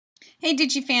Hey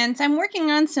DigiFans, I'm working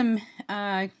on some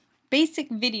basic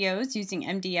videos using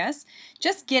MDS,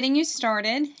 just getting you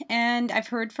started, and I've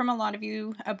heard from a lot of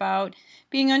you about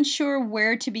being unsure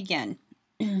where to begin.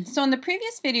 So in the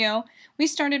previous video, we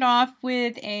started off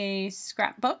with a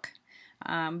scrapbook,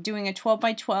 doing a 12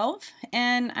 by 12,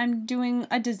 and I'm doing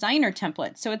a designer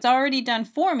template. So it's already done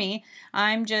for me.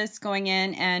 I'm just going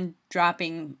in and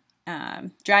dragging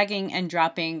and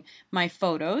dropping my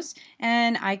photos,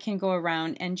 and I can go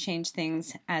around and change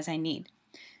things as I need.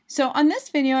 So on this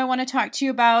video, I want to talk to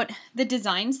you about the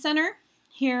Design Center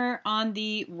here on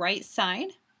the right side.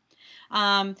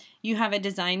 You have a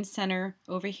Design Center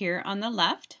over here on the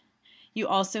left. You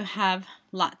also have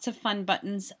lots of fun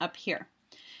buttons up here.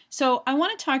 So I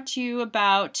want to talk to you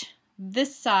about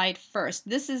this side first.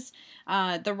 This is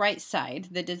the right side,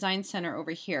 the Design Center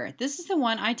over here. This is the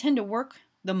one I tend to work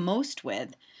the most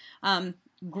with.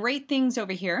 Great things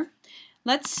over here.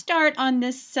 Let's start on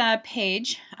this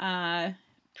page.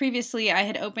 Previously I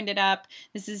had opened it up.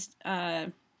 This is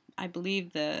I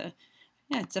believe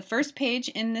it's the first page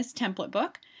in this template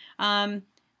book.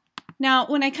 Now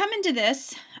when I come into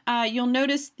this, you'll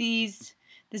notice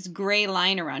this gray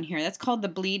line around here. That's called the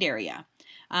bleed area.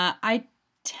 I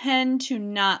tend to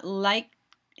not like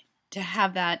to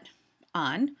have that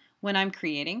on when I'm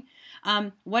creating.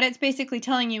 What it's basically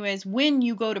telling you is when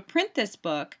you go to print this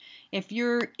book, if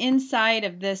you're inside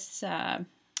of this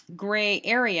gray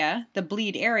area, the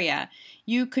bleed area,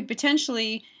 you could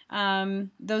potentially,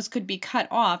 those could be cut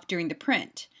off during the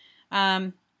print.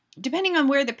 Depending on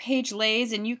where the page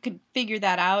lays, and you could figure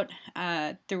that out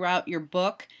throughout your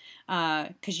book,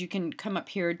 because you can come up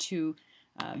here to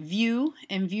view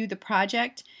the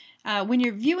project. When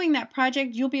you're viewing that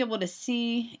project, you'll be able to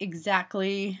see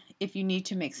exactly if you need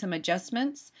to make some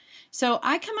adjustments. So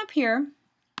I come up here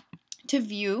to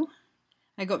view,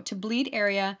 I go up to bleed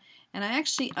area, and I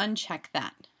actually uncheck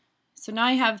that. So now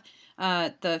I have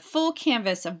the full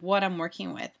canvas of what I'm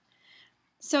working with.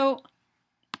 So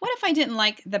what if I didn't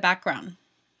like the background?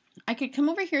 I could come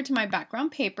over here to my background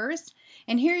papers,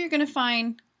 and here you're going to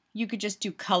find you could just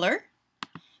do color.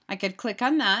 I could click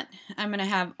on that. I'm going to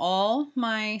have all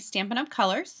my Stampin' Up!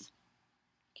 Colors.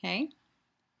 Okay.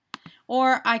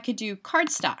 Or I could do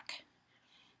cardstock.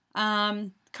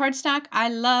 Cardstock, I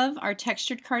love our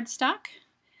textured cardstock.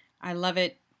 I love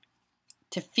it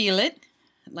to feel it,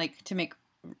 like to make,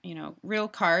 real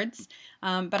cards.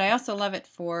 But I also love it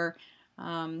for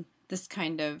this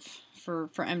kind of, for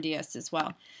MDS as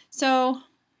well. So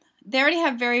they already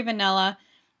have very vanilla.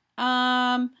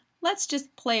 Let's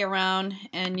just play around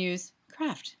and use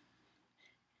craft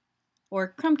or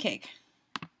crumb cake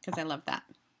because I love that.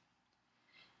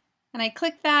 And I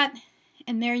click that,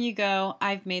 and there you go.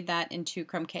 I've made that into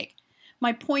crumb cake.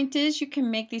 My point is you can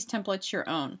make these templates your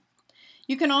own.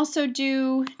 You can also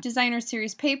do designer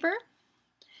series paper.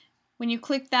 When you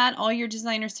click that, all your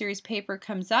designer series paper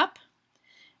comes up.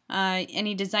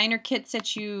 Any designer kits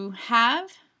that you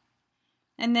have.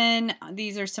 And then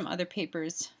these are some other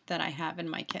papers that I have in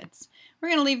my kits. We're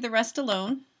going to leave the rest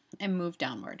alone and move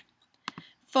downward.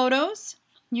 Photos,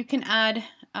 you can add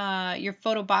your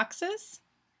photo boxes.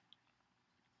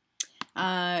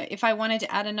 If I wanted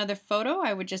to add another photo,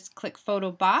 I would just click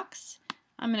photo box.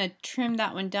 I'm going to trim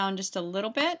that one down just a little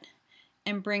bit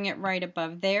and bring it right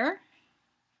above there.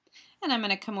 And I'm going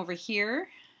to come over here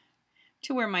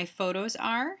to where my photos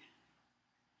are.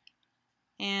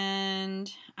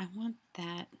 And I want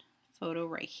that photo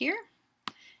right here.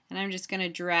 And I'm just going to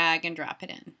drag and drop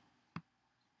it in.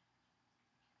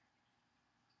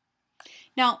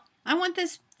 Now, I want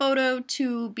this photo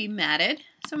to be matted,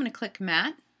 so I'm going to click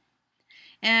matte.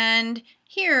 And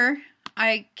here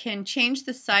I can change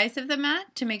the size of the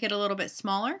mat to make it a little bit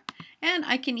smaller, and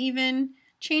I can even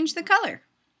change the color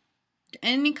to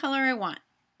any color I want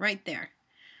right there.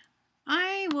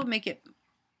 I will make it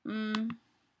I'll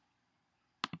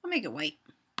make it white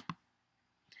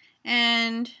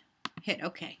and hit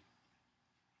OK.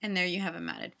 And there you have a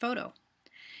matted photo.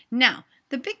 Now,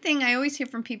 the big thing I always hear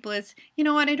from people is, you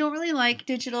know what, I don't really like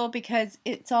digital because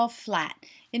it's all flat.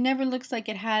 It never looks like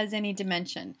it has any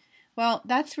dimension. Well,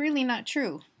 that's really not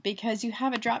true because you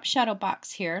have a drop shadow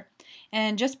box here,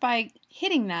 and just by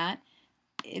hitting that,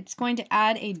 it's going to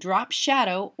add a drop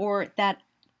shadow or that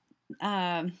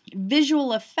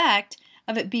visual effect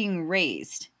of it being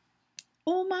raised.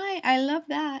 Oh my, I love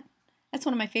that. That's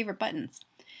one of my favorite buttons.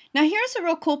 Now here's the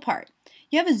real cool part.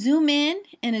 You have a zoom in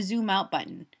and a zoom out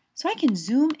button. So I can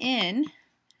zoom in,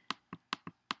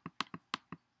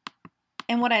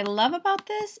 and what I love about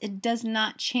this, it does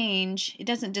not change, it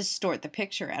doesn't distort the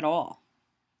picture at all.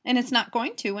 And it's not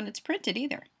going to when it's printed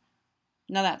either.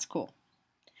 Now that's cool.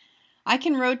 I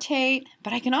can rotate,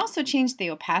 but I can also change the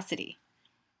opacity.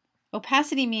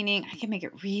 Opacity meaning I can make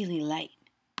it really light.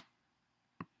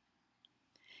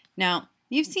 Now,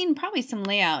 you've seen probably some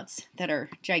layouts that are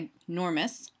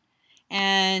ginormous,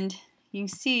 and you can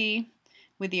see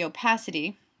with the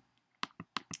opacity,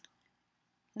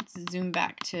 let's zoom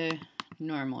back to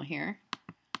normal here.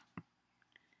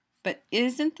 But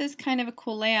isn't this kind of a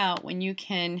cool layout when you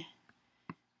can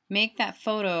make that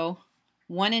photo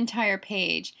one entire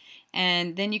page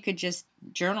and then you could just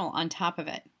journal on top of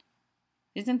it?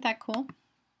 Isn't that cool?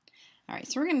 All right,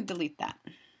 so we're going to delete that.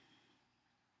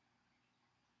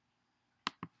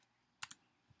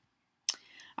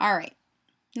 All right,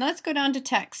 now let's go down to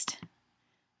text.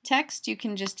 Text, you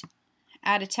can just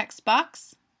add a text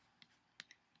box.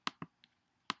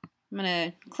 I'm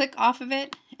going to click off of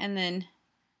it and then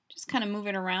just kind of move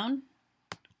it around.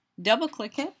 Double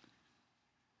click it.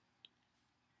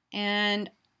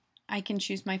 And I can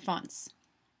choose my fonts.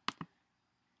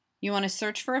 You want to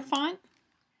search for a font?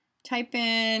 Type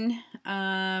in,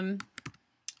 I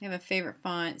have a favorite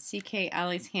font. CK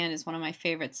Allie's Hand is one of my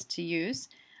favorites to use.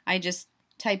 I just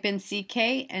type in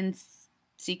CK and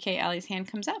CK Allie's Hand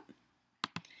comes up.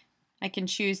 I can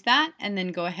choose that and then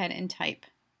go ahead and type.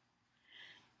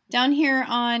 Down here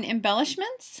on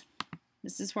embellishments,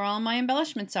 this is where all my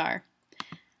embellishments are.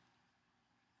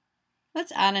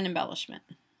 Let's add an embellishment.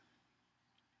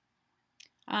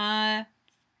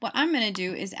 What I'm going to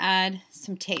do is add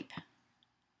some tape.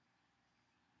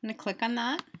 I'm going to click on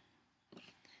that,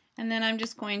 and then I'm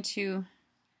just going to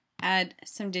add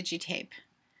some digitape.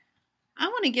 I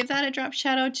want to give that a drop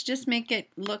shadow to just make it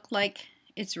look like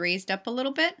it's raised up a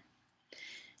little bit.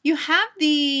 You have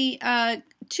the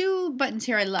two buttons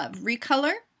here I love,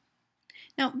 recolor.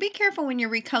 Now be careful when you're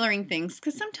recoloring things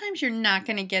because sometimes you're not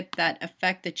going to get that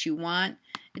effect that you want.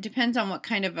 It depends on what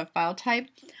kind of a file type.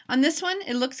 On this one,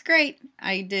 it looks great.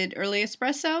 I did early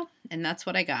espresso and that's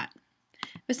what I got.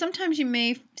 But sometimes you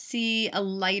may see a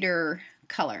lighter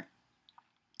color.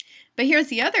 But here's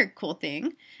the other cool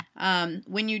thing.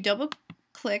 When you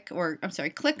click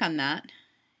on that,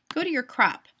 go to your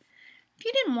crop. If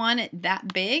you didn't want it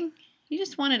that big, you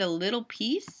just wanted a little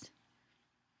piece,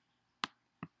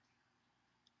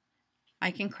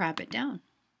 I can crop it down.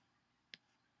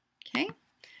 Okay,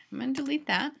 I'm going to delete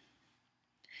that.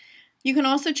 You can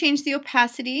also change the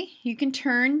opacity. You can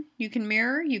turn, you can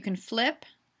mirror, you can flip.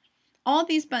 All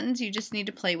these buttons you just need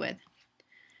to play with.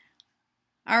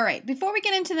 All right, before we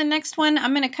get into the next one,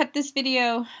 I'm going to cut this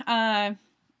video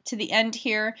to the end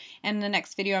here, and in the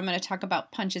next video I'm going to talk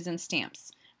about punches and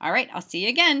stamps. All right, I'll see you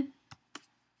again.